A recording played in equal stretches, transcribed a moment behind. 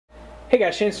Hey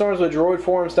guys, Shane Starnes with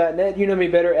DroidForums.net. You know me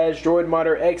better as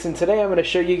DroidModderX, and today I'm going to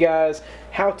show you guys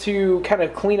how to kind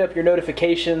of clean up your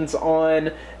notifications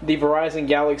on the Verizon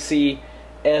Galaxy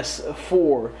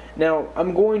S4. Now,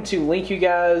 I'm going to link you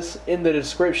guys in the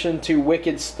description to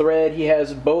Wicked's thread. He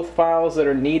has both files that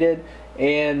are needed,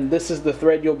 and this is the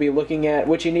thread you'll be looking at.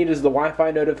 What you need is the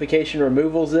Wi-Fi notification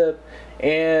removal zip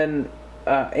and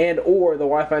or the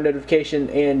Wi-Fi notification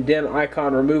and dim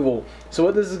icon removal. So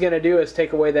what this is going to do is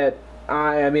take away that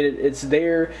I mean, it's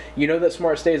there. You know that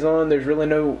Smart stays on. There's really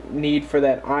no need for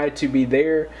that I to be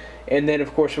there. And then,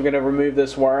 of course, we're going to remove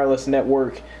this wireless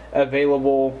network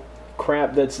available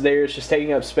crap that's there. It's just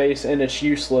taking up space and it's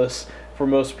useless for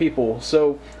most people.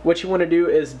 So what you want to do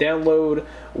is download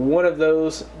one of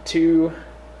those two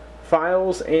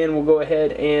files, and we'll go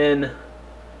ahead and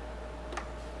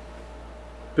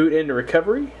boot into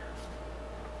recovery.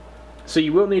 So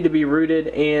you will need to be rooted,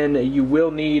 and you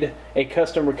will need a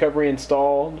custom recovery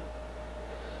installed.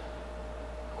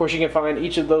 Of course, you can find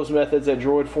each of those methods at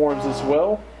Droid Forums as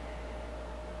well.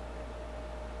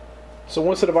 So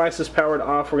once the device is powered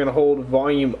off, we're going to hold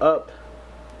volume up,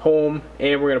 home,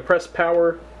 and we're going to press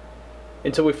power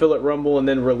until we feel it rumble and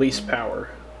then release power.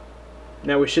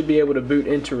 Now we should be able to boot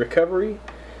into recovery,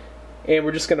 and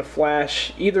we're just going to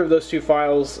flash either of those two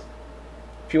files.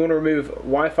 If you want to remove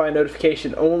Wi-Fi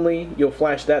notification only, you'll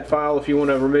flash that file. If you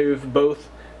want to remove both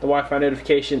the Wi-Fi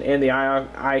notification and the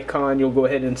icon, you'll go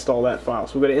ahead and install that file.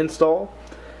 So we're going to install.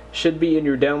 Should be in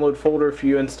your download folder if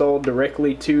you installed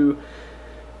directly to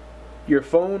your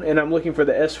phone. And I'm looking for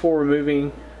the S4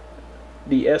 removing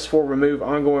the S4 remove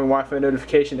ongoing Wi-Fi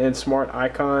notification and smart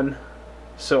icon.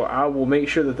 So I will make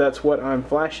sure that that's what I'm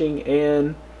flashing,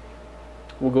 and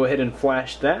we'll go ahead and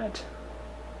flash that.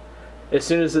 As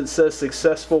soon as it says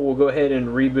successful, we'll go ahead and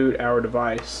reboot our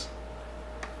device.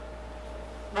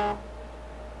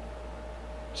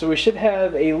 So we should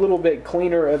have a little bit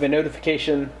cleaner of a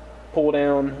notification pull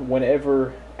down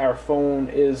whenever our phone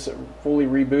is fully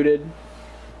rebooted.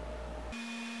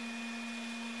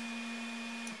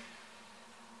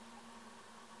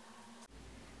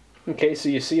 Okay, so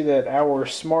you see that our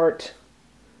smart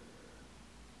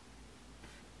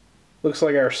looks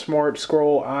like our smart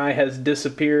scroll eye has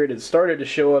disappeared. It started to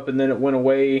show up and then it went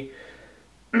away.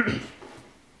 It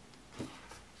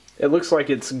looks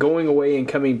like it's going away and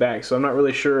coming back, so I'm not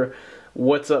really sure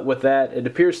what's up with that. It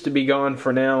appears to be gone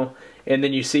for now, and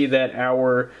then you see that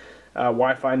our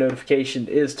Wi-Fi notification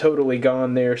is totally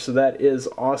gone there, so that is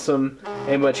awesome.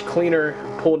 A much cleaner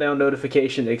pull-down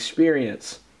notification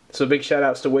experience. So big shout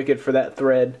outs to Wicked for that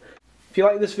thread. If you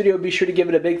like this video, be sure to give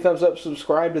it a big thumbs up,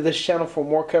 subscribe to this channel for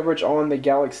more coverage on the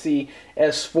Galaxy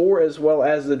S4 as well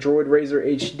as the Droid Razr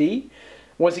HD.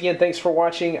 Once again, thanks for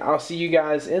watching. I'll see you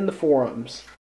guys in the forums.